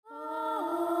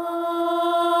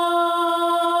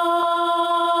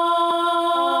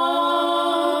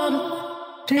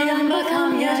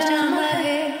Triambakam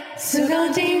yajamahe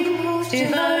Sugandhim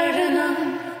pushtivardhanam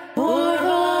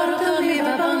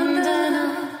Urvarukamiva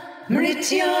bandhanam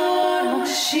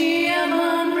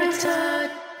Mrityurmukshyamamritat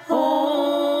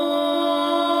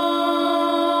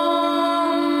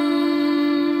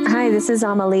Hi, this is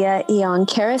Amalia Eon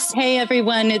Karas. Hey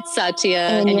everyone, it's Satya,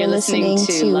 and you're listening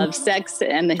to Love, Sex,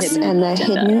 and the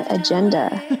Hidden Agenda.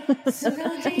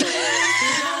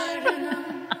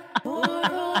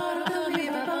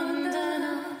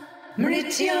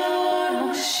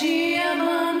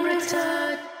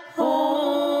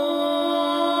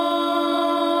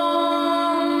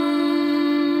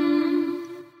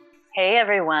 Hey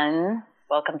everyone,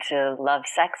 welcome to Love,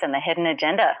 Sex, and the Hidden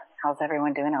Agenda. How's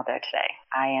everyone doing out there today?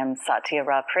 I am Satya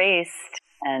Ra Priest,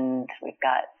 and we've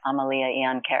got Amalia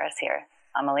Eon Karas here.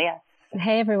 Amalia.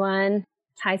 Hey everyone.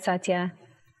 Hi Satya.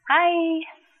 Hi.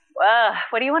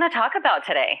 What do you want to talk about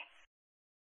today?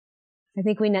 I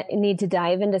think we need to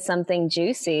dive into something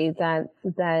juicy that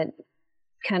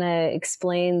kind of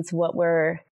explains what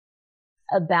we're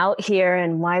about here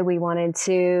and why we wanted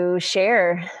to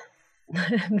share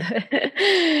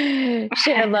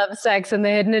love, sex, and the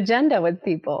hidden agenda with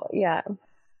people. Yeah.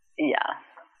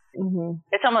 Mm-hmm.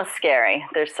 It's almost scary.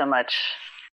 There's so much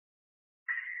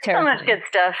good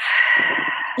stuff.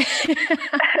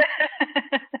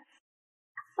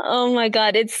 Oh my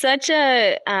God. It's such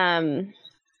a,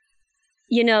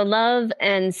 love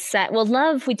and sex. Well,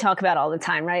 love, we talk about all the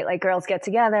time, right? Like girls get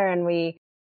together and we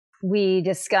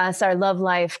discuss our love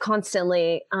life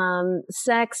constantly.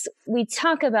 Sex, we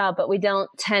talk about, but we don't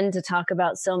tend to talk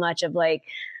about so much of like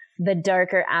the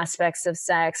darker aspects of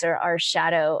sex or our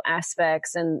shadow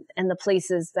aspects and the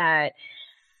places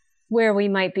where we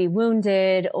might be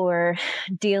wounded or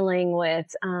dealing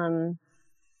with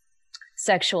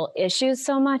sexual issues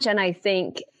so much. And I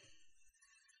think,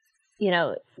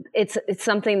 it's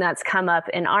something that's come up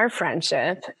in our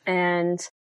friendship, and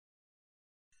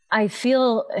I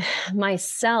feel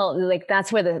myself like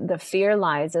that's where the fear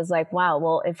lies, is like, wow,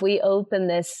 well, if we open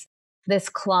this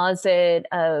closet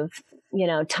of,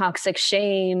 toxic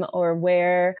shame, or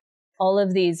where all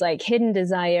of these like hidden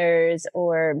desires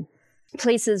or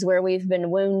places where we've been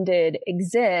wounded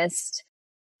exist,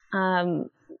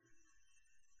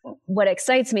 what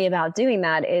excites me about doing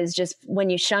that is just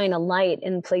when you shine a light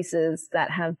in places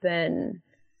that have been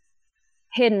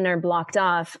hidden or blocked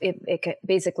off, it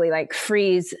basically like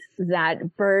frees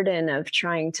that burden of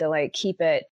trying to like keep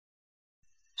it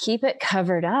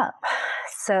covered up.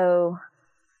 So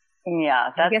yeah,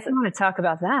 I guess I want to talk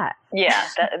about that. Yeah,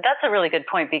 that's a really good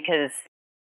point, because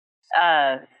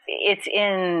it's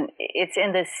in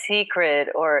the secret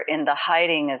or in the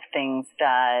hiding of things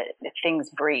that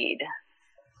things breed,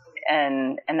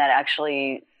 and that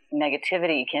actually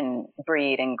negativity can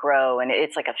breed and grow, and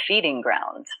it's like a feeding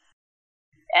ground.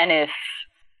 And if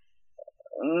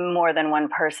more than one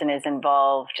person is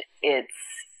involved,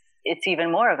 it's even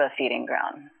more of a feeding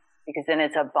ground, because then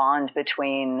it's a bond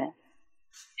between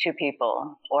two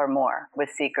people or more with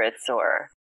secrets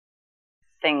or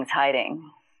things hiding.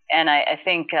 And I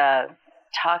think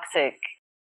toxic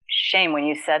shame, when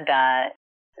you said that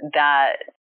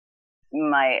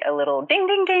a little ding,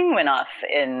 ding, ding went off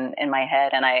in my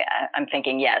head. And I'm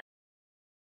thinking, yes.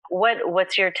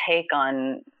 What's your take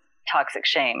on toxic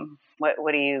shame?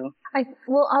 What do you...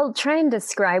 I'll try and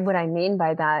describe what I mean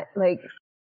by that. Like,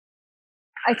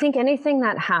 I think anything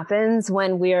that happens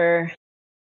when we're,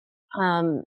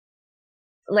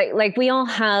 like we all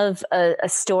have a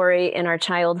story in our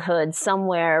childhood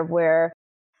somewhere where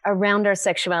around our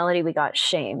sexuality, we got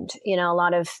shamed. A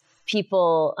lot of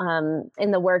people,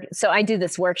 in the work. So I do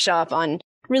this workshop on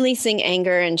releasing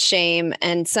anger and shame,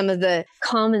 and some of the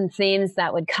common themes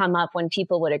that would come up when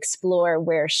people would explore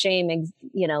where shame,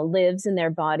 lives in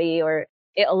their body, or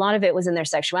a lot of it was in their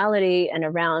sexuality and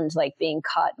around like being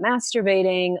caught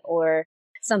masturbating or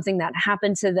something that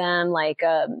happened to them, like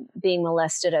being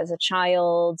molested as a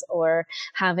child, or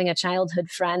having a childhood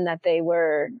friend that they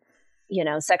were,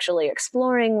 sexually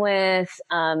exploring with.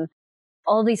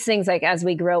 All these things, like as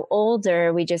we grow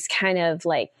older, we just kind of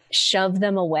like shove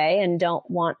them away and don't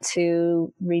want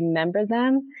to remember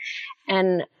them.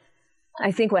 And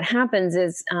I think what happens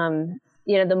is,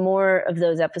 the more of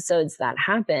those episodes that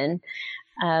happen,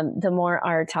 the more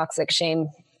our toxic shame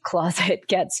closet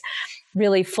gets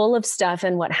really full of stuff.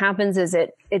 And what happens is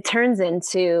it turns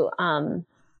into,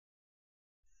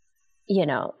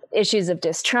 issues of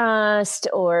distrust,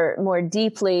 or more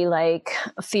deeply like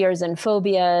fears and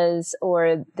phobias,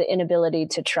 or the inability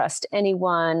to trust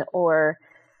anyone, or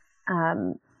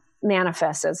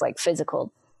manifests as like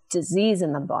physical disease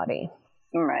in the body.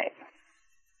 Right.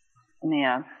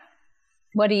 Yeah.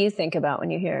 What do you think about when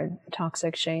you hear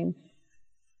toxic shame?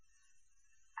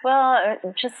 Well,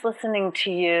 just listening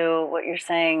to you, what you're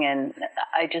saying, and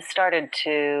I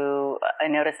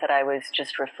noticed that I was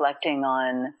just reflecting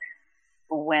on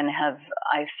when have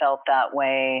I felt that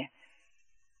way.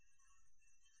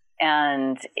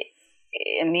 And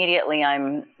immediately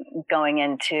I'm going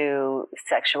into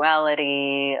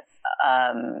sexuality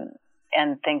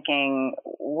and thinking,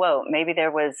 whoa, maybe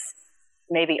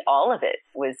all of it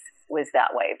was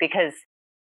that way. Because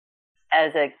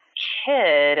as a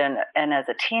kid and as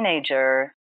a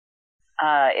teenager,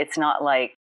 it's not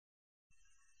like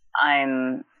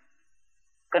I'm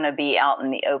going to be out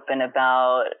in the open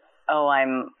about, oh,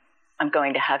 I'm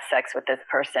going to have sex with this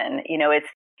person. You know, it's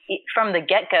from the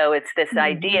get-go, it's this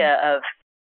idea of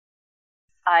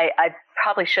I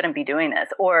probably shouldn't be doing this,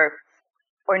 or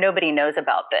nobody knows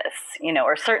about this, you know,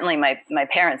 or certainly my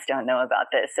parents don't know about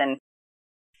this. And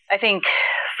I think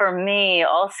for me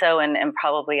also, and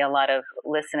probably a lot of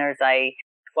listeners, I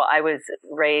was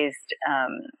raised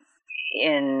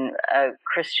in a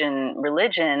Christian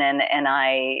religion, and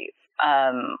I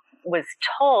was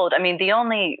told, I mean, the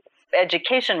only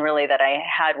education really that I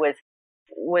had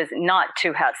was not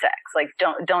to have sex. Like,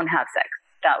 don't have sex.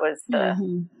 That was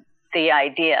the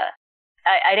idea.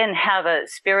 I didn't have a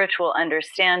spiritual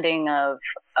understanding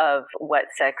of what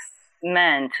sex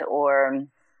meant or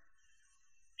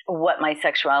what my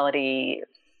sexuality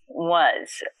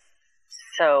was.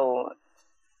 So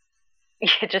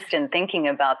just in thinking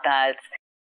about that,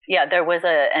 yeah, there was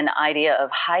an idea of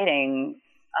hiding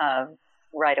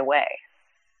right away.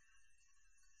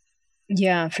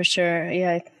 Yeah, for sure.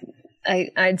 Yeah,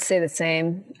 I'd say the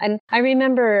same. And I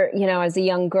remember, you know, as a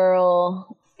young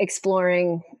girl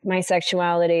exploring my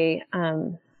sexuality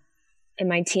in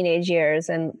my teenage years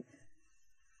and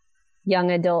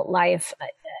young adult life.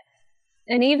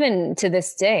 And even to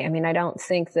this day, I mean, I don't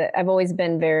think that I've always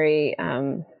been very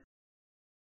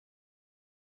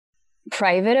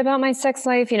private about my sex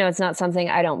life. You know, it's not something,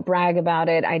 I don't brag about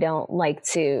it. I don't like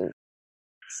to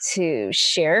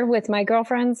share with my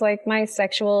girlfriends, like, my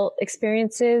sexual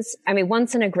experiences. I mean,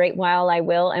 once in a great while I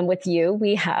will, and with you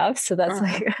we have, so that's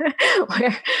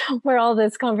like where all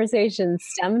this conversation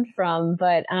stemmed from.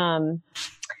 But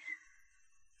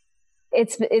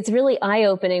it's really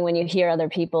eye-opening when you hear other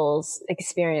people's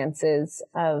experiences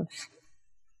of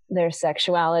their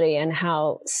sexuality and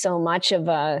how so many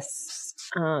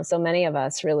of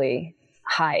us really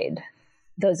hide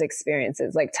those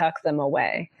experiences, like tuck them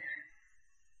away.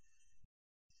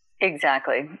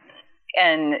 Exactly.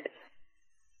 And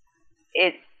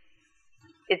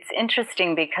it's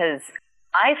interesting because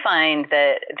I find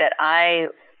that I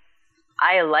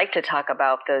like to talk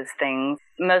about those things,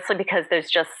 mostly because there's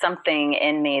just something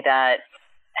in me that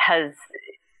has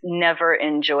never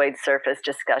enjoyed surface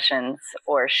discussions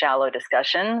or shallow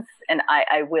discussions. And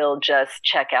I will just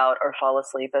check out or fall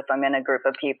asleep if I'm in a group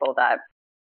of people that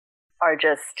are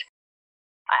just,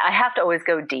 I have to always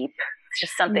go deep. It's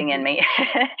just something in me.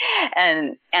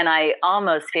 and I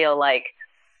almost feel like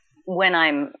when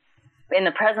I'm in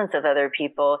the presence of other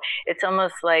people, it's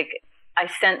almost like I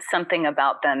sense something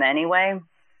about them anyway.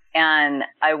 And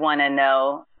I want to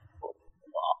know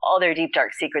all their deep,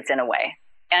 dark secrets in a way.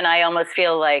 And I almost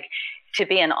feel like, to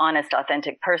be an honest,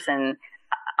 authentic person,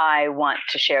 I want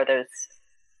to share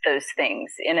those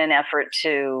things in an effort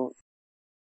to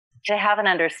have an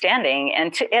understanding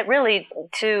and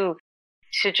to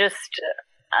just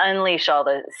unleash all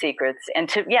the secrets and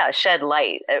to shed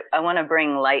light. I want to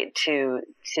bring light to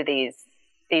these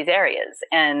areas.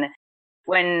 And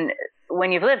when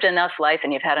you've lived enough life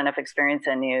and you've had enough experience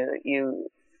and you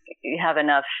have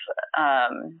enough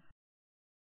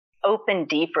open,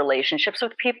 deep relationships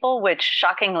with people, which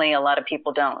shockingly a lot of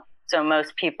people don't. So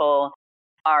most people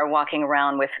are walking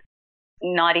around with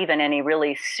not even any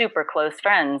really super close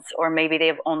friends, or maybe they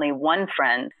have only one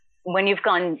friend. When you've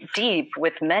gone deep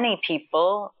with many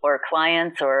people or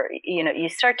clients, or, you know, you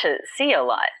start to see a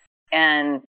lot,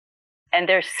 and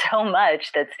there's so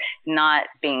much that's not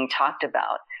being talked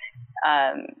about.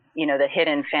 You know, the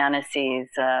hidden fantasies,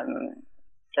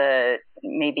 the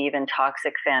maybe even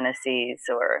toxic fantasies,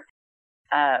 or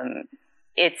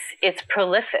it's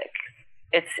prolific.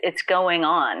 It's going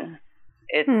on.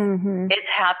 It's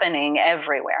happening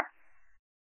everywhere.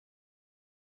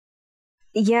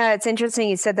 Yeah, it's interesting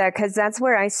you said that, because that's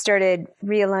where I started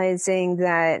realizing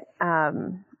that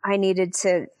I needed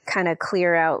to kind of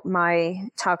clear out my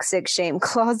toxic shame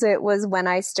closet, was when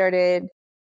I started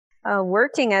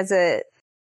working as a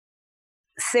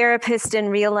therapist and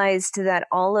realized that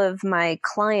all of my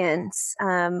clients,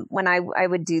 when I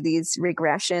would do these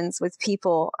regressions with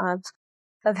people of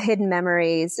hidden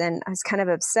memories. And I was kind of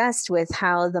obsessed with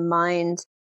how the mind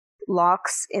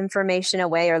locks information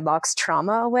away or locks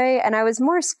trauma away. And I was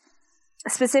more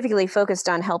specifically focused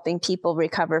on helping people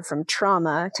recover from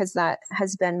trauma, because that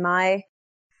has been my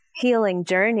healing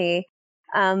journey.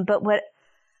 But what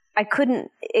I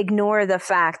couldn't ignore the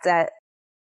fact that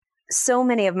so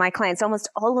many of my clients, almost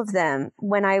all of them,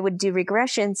 when I would do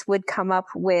regressions, would come up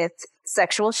with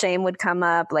sexual shame, would come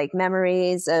up, like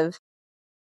memories of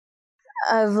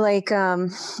like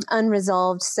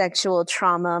unresolved sexual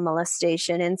trauma,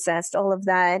 molestation, incest, all of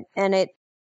that. And it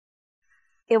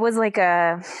was like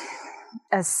a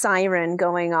siren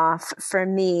going off for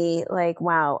me, like,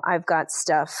 wow, I've got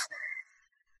stuff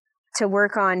to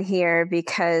work on here,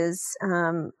 because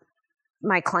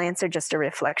my clients are just a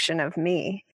reflection of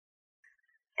me.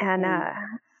 And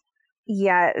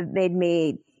it made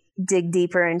me dig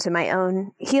deeper into my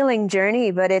own healing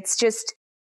journey. But it's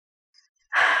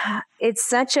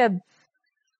such a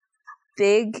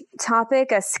big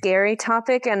topic, a scary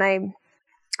topic. And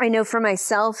I know for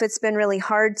myself, it's been really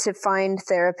hard to find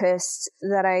therapists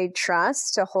that I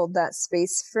trust to hold that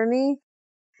space for me,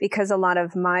 because a lot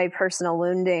of my personal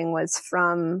wounding was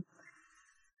from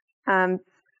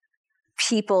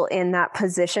people in that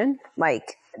position,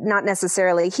 like not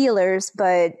necessarily healers,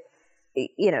 but,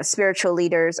 you know, spiritual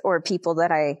leaders or people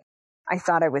that I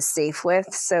thought I was safe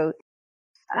with. So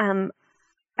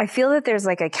I feel that there's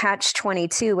like a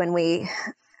catch-22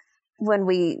 when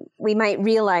we might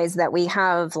realize that we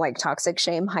have like toxic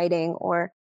shame hiding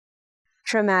or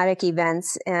traumatic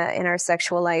events in our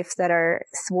sexual life that are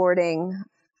thwarting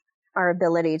our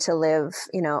ability to live,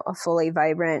 you know, a fully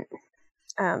vibrant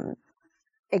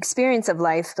experience of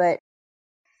life. But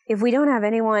if we don't have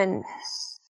anyone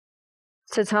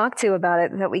to talk to about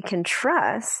it that we can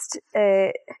trust,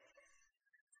 it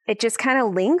just kind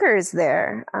of lingers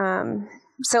there.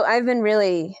 So I've been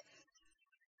really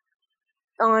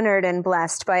honored and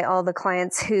blessed by all the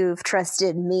clients who've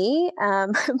trusted me.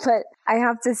 But I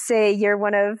have to say, you're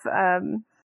one of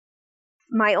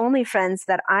my only friends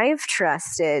that I've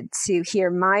trusted to hear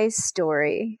my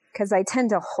story, because I tend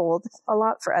to hold a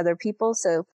lot for other people.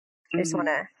 So I just want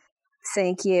to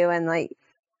thank you. And like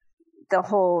the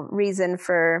whole reason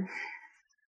for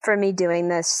me doing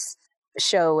this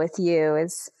show with you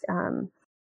is, I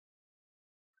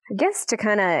guess, to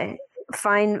kind of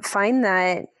find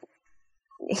that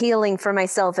healing for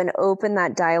myself and open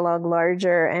that dialogue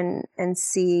larger and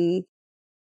see,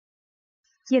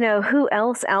 you know, who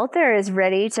else out there is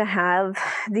ready to have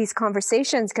these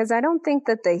conversations. Because I don't think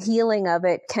that the healing of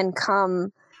it can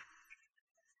come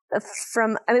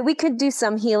from, I mean, we could do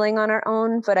some healing on our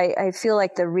own, but I feel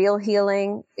like the real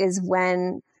healing is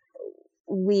when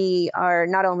we are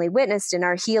not only witnessed in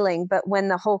our healing, but when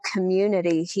the whole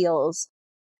community heals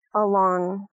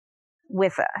along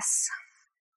with us.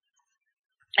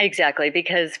 Exactly,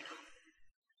 because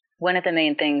one of the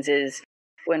main things is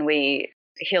when we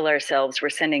heal ourselves, we're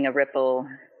sending a ripple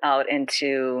out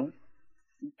into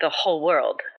the whole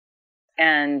world,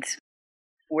 and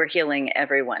we're healing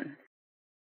everyone.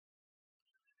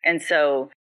 And so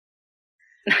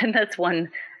that's one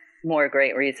more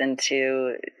great reason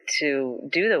to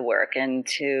do the work and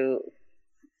to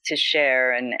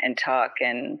share and talk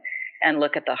and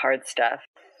look at the hard stuff.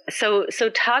 So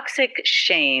toxic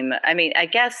shame, I mean, I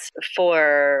guess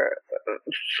for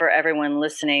everyone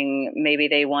listening, maybe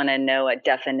they want to know a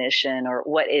definition or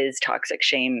what is toxic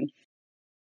shame.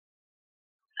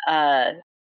 And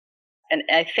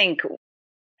I think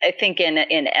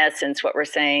in essence, what we're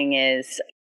saying is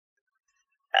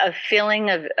a feeling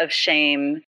of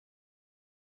shame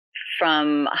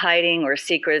from hiding or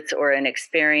secrets or an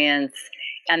experience,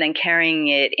 and then carrying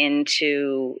it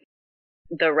into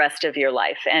the rest of your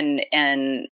life and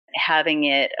having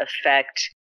it affect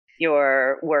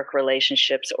your work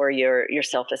relationships or your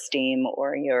self-esteem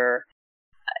or your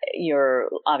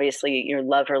obviously your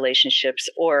love relationships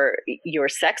or your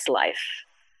sex life.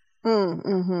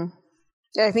 Mm-hmm.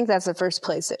 Yeah, I think that's the first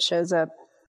place it shows up,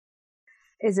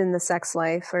 is in the sex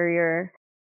life or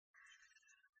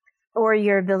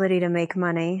your ability to make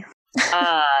money.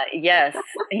 Yes.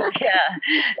 Yeah.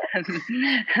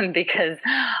 Because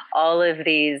all of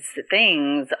these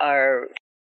things are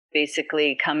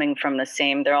basically coming from the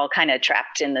same, they're all kind of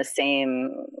trapped in the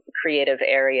same creative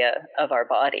area of our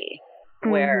body,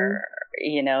 where,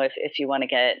 you know, if you want to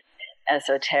get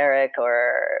esoteric,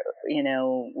 or, you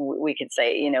know, we could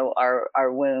say, you know,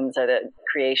 our wombs are the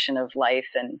creation of life,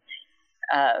 and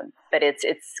but it's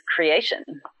creation.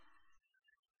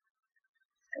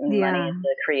 Yeah. Money is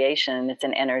a creation. It's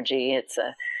an energy. It's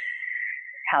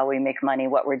how we make money,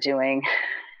 what we're doing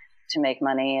to make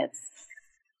money.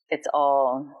 it's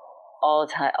all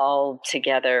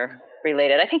together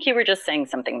related. I think you were just saying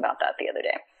something about that the other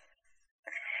day.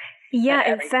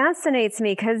 Yeah, it fascinates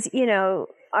me because,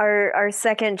 our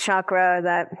second chakra,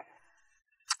 that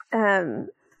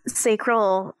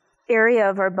sacral area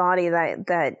of our body,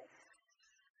 that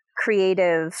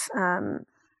creative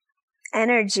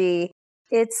energy,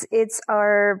 it's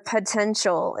our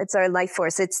potential, it's our life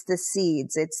force, it's the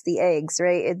seeds, it's the eggs,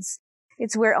 right?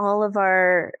 It's where all of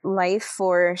our life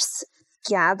force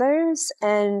gathers.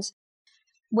 And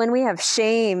when we have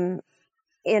shame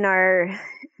in our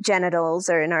genitals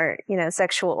or in our,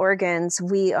 sexual organs,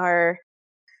 we are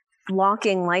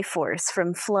blocking life force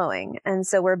from flowing. And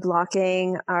so we're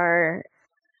blocking our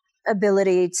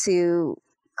ability to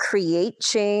create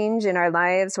change in our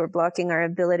lives. We're blocking our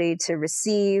ability to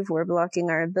receive. We're blocking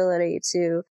our ability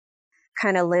to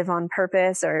kind of live on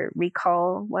purpose or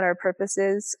recall what our purpose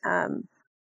is.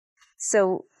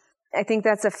 So I think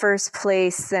that's the first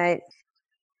place that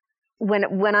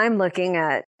when I'm looking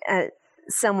at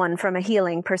someone from a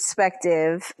healing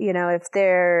perspective, if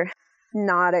they're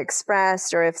not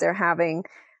expressed, or if they're having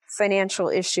financial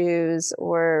issues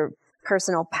or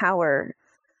personal power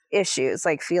issues,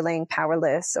 like feeling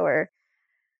powerless or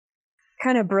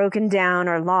kind of broken down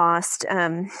or lost,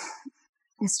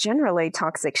 it's generally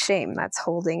toxic shame that's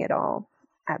holding it all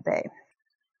at bay.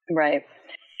 Right.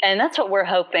 And that's what we're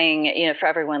hoping, for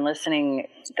everyone listening,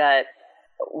 that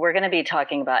we're going to be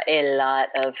talking about a lot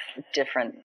of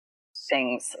different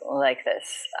things like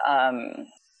this.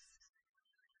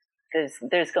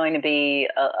 There's going to be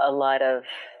a lot of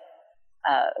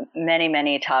many,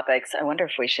 many topics. I wonder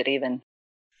if we should even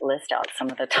list out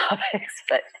some of the topics,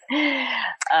 but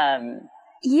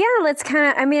yeah, let's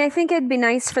I think it'd be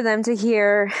nice for them to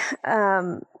hear,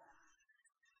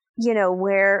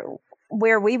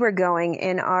 where we were going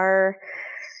in our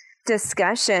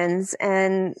discussions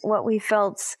and what we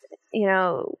felt,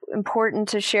 important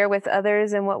to share with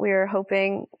others, and what we were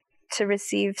hoping to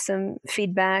receive some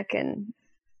feedback. And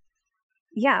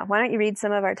yeah, why don't you read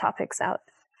some of our topics out?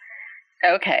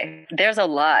 Okay, there's a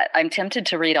lot. I'm tempted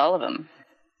to read all of them.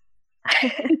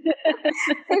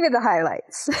 Maybe the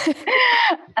highlights.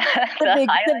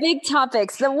 The big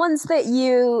topics, the ones that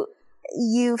you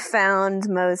found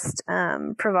most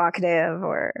provocative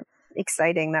or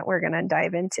exciting, that we're going to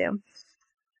dive into.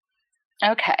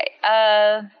 Okay.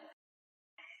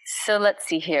 So let's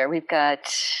see here. We've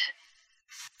got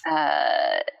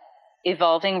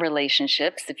evolving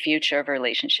relationships, the future of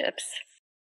relationships,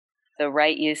 the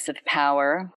right use of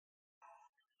power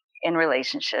in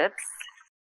relationships,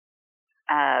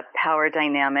 power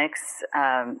dynamics,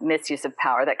 misuse of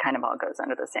power, that kind of all goes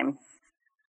under the same.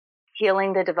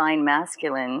 Healing the divine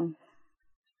masculine,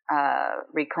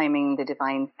 reclaiming the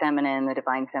divine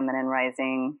feminine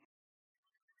rising,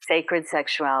 sacred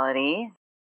sexuality,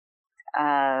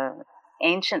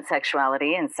 ancient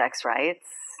sexuality and sex rights,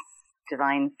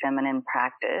 divine feminine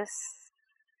practice,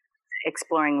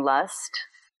 exploring lust,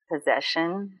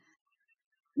 possession,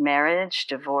 marriage,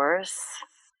 divorce,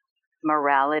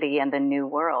 morality and the new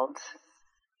world,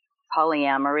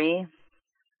 polyamory,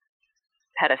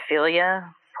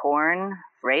 pedophilia, porn,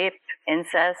 rape,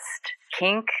 incest,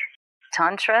 kink,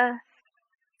 tantra,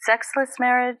 sexless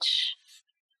marriage,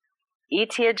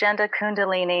 ET agenda,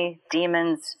 kundalini,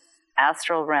 demons,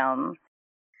 astral realm,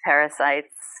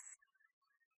 parasites,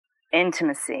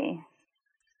 intimacy,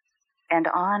 and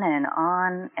on and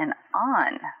on and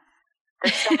on.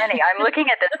 There's so many. I'm looking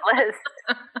at this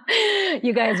list.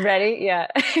 You guys ready? Yeah.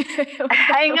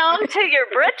 Hang on to your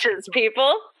britches,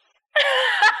 people.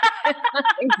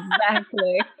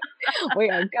 Exactly. We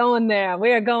are going there.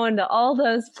 We are going to all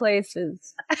those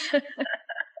places.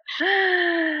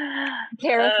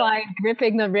 Terrified,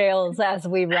 gripping the rails as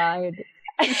we ride.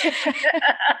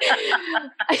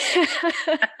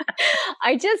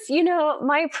 I just,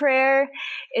 my prayer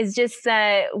is just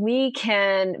that we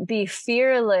can be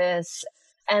fearless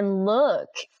and look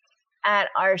at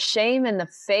our shame in the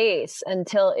face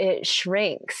until it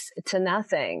shrinks to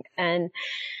nothing, and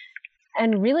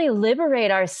really liberate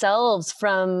ourselves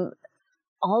from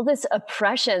all this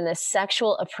oppression, this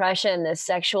sexual oppression, this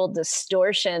sexual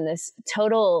distortion, this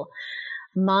total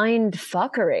mind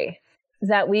fuckery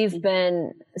that we've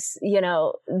been,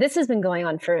 this has been going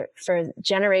on for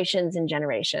generations and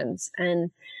generations. And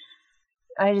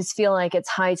I just feel like it's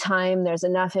high time. There's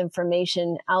enough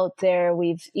information out there.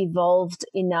 We've evolved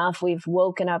enough. We've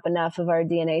woken up enough of our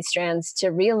DNA strands to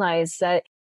realize that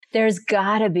there's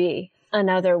gotta be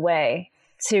another way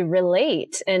to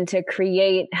relate and to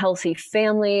create healthy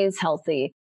families,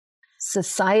 healthy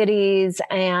societies,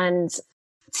 and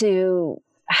to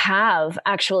have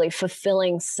actually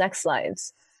fulfilling sex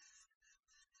lives.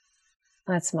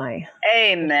 That's my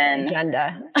amen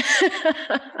agenda.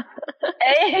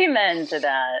 Amen to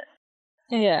that.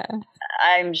 Yeah.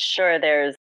 I'm sure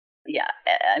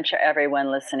I'm sure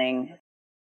everyone listening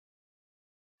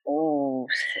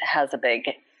has a big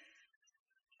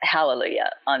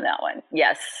hallelujah on that one.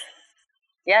 Yes.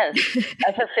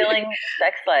 A fulfilling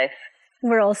sex life.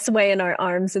 We're all swaying our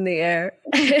arms in the air.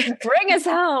 Bring us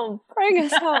home.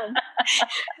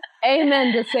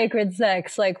 Amen to sacred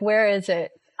sex. Like, where is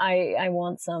it? I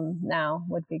want some now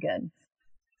would be good.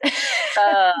 Yes.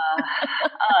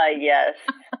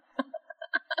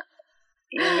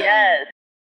 Yes.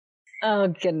 Oh,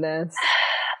 goodness.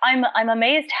 I'm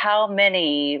amazed how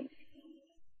many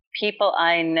people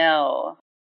I know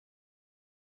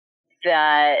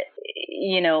that,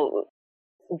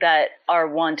 that are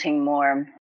wanting more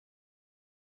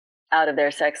out of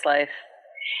their sex life.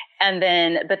 But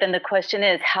then the question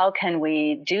is, how can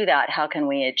we do that? How can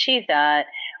we achieve that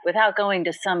without going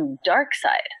to some dark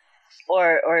side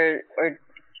or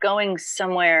going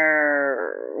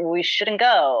somewhere we shouldn't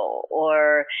go,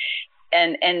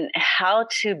 and how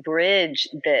to bridge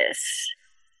this?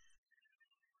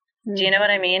 Do you know what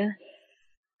I mean?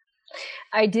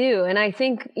 I do. And I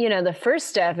think, the first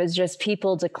step is just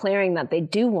people declaring that they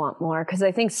do want more, because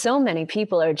I think so many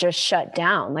people are just shut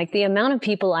down. Like, the amount of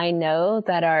people I know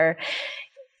that are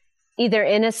either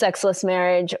in a sexless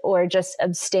marriage or just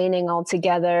abstaining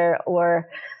altogether, or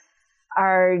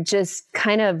are just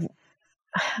kind of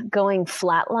going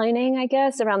flatlining, I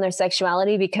guess, around their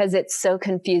sexuality because it's so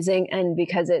confusing and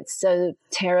because it's so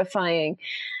terrifying.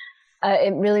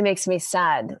 It really makes me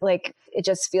sad. Like, it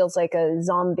just feels like a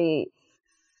zombie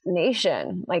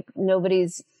nation. Like,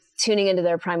 nobody's tuning into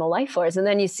their primal life force. And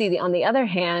then you see on the other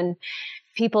hand,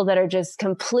 people that are just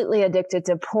completely addicted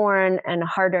to porn and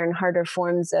harder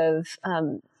forms of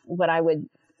what I would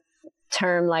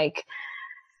term like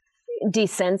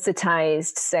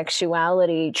desensitized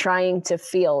sexuality, trying to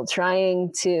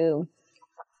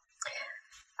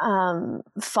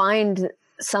find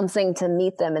something to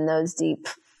meet them in those deep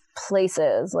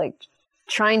places, like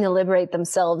trying to liberate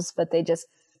themselves, but they just,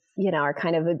 are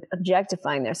kind of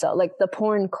objectifying themselves. Like, the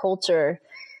porn culture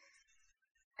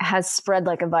has spread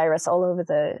like a virus all over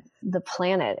the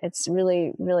planet. It's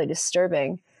really, really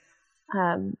disturbing.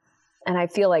 And I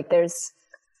feel like there's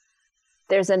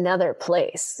another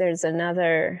place. There's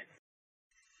another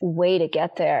way to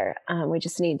get there. We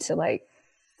just need to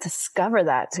discover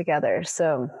that together.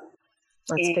 So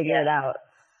let's figure it out.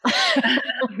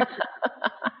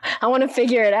 I want to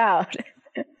figure it out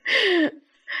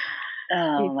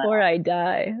before I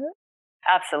die.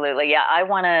 Absolutely. Yeah. I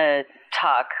want to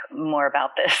talk more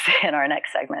about this in our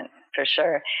next segment for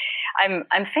sure. I'm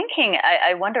thinking,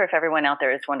 I wonder if everyone out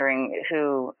there is wondering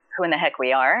who in the heck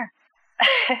we are.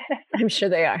 I'm sure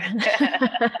they are.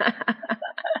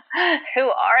 Who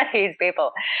are these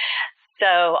people?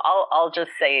 So I'll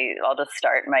just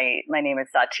start. My name is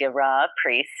Satya Ra,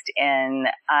 priest, and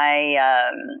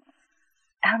I'm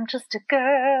just a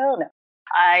girl. No.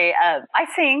 I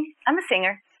sing. I'm a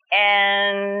singer,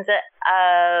 and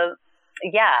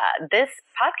this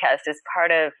podcast is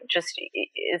part of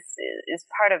is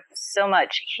part of so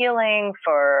much healing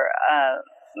for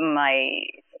my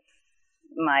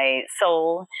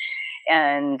soul,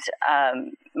 and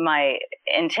my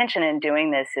intention in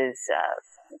doing this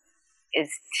is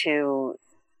to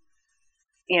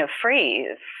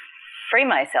free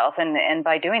myself, and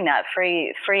by doing that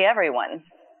free everyone,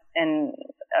 and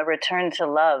a return to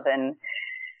love, and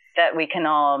that we can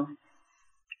all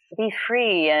be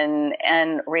free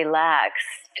and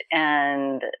relaxed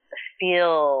and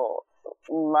feel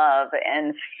love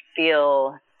and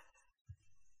feel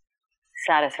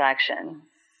satisfaction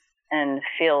and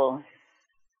feel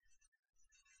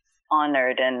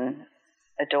honored and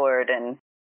adored. And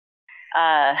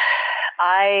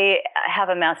I have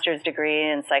a master's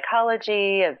degree in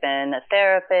psychology. I've been a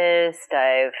therapist.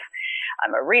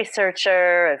 I'm a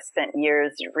researcher. I've spent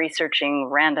years researching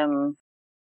random,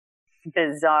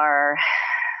 bizarre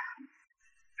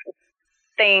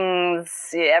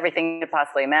things, everything you could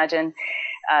possibly imagine,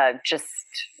 just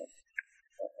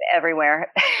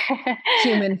everywhere.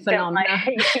 Human phenomena.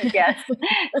 Yes.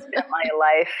 Spent my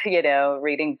life,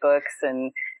 reading books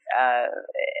and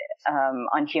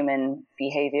on human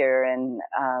behavior, and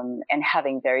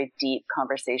having very deep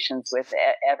conversations with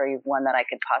everyone that I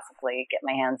could possibly get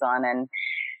my hands on,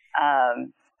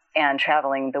 and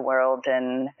traveling the world,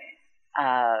 and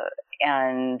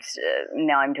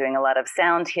now I'm doing a lot of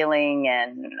sound healing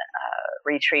and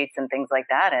retreats and things like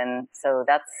that. And so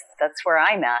that's where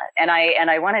I'm at. And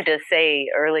I wanted to say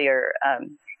earlier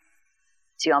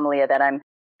to Amalia that I'm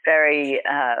very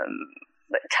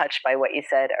touched by what you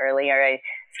said earlier. It's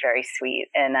very sweet,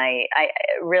 and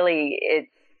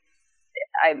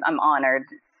I'm honored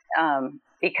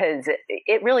because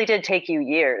it really did take you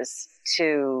years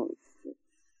to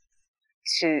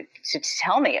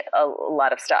tell me a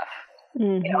lot of stuff.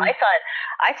 Mm-hmm. You know, I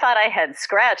thought I had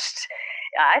scratched.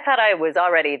 I thought I was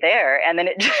already there, and then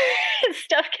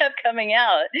stuff kept coming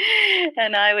out,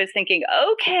 and I was thinking,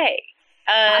 okay.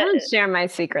 I don't share my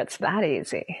secrets that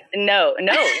easy. No,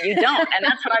 you don't, and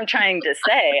that's what I'm trying to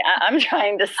say. I'm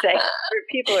trying to say for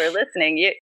people who are listening,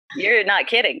 you're not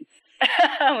kidding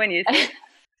when you say,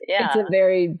 yeah. It's a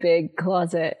very big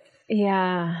closet.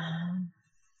 Yeah.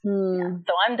 Yeah.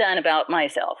 So I'm done about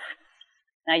myself.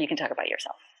 Now you can talk about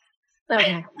yourself.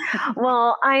 Okay.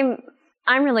 Well, I'm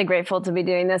really grateful to be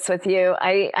doing this with you.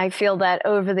 I feel that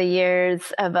over the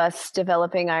years of us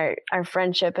developing our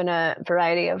friendship in a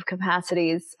variety of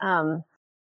capacities,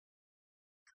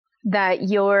 that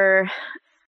your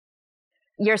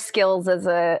skills as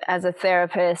a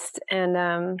therapist and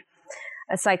a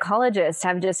psychologist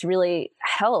have just really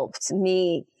helped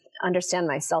me understand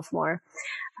myself more.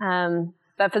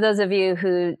 But for those of you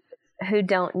who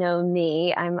don't know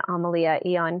me, I'm Amalia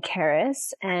Eon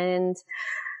Karas, and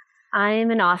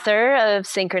I'm an author of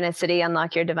Synchronicity,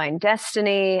 Unlock Your Divine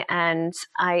Destiny, and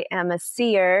I am a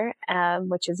seer,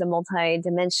 which is a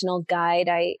multi-dimensional guide.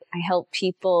 I help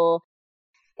people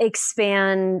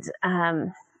expand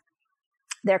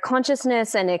their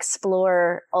consciousness and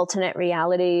explore alternate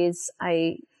realities.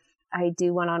 I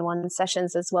do one-on-one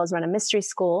sessions as well as run a mystery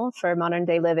school for modern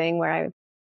day living, where I'm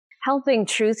helping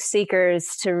truth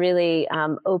seekers to really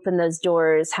open those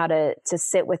doors, how to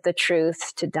sit with the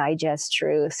truth, to digest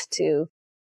truth, to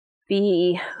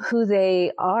be who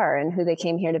they are and who they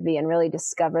came here to be, and really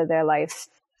discover their life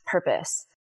purpose.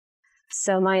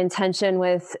 So my intention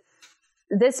with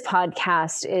this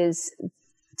podcast is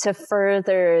to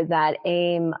further that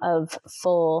aim of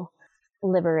full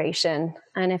liberation.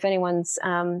 And if anyone's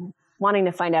wanting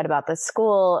to find out about the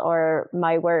school or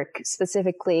my work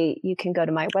specifically, you can go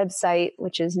to my website,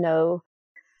 which is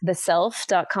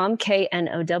knowtheself.com,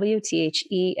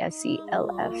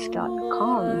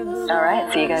 KNOWTHESELF.com. All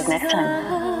right. See you guys next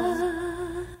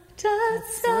time.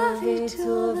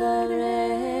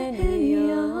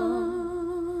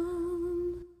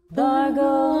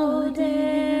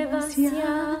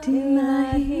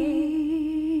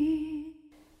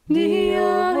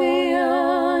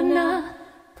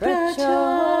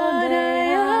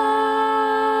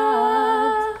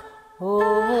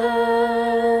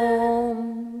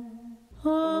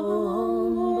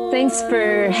 Thanks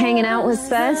for hanging out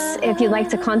with us. If you'd like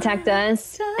to contact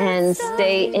us and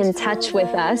stay in touch with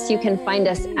us, you can find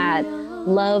us at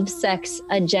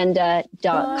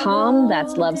lovesexagenda.com.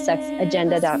 That's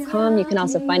lovesexagenda.com. You can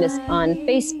also find us on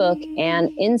Facebook and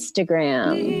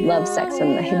Instagram, Love, Sex,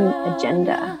 and the Hidden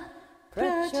Agenda.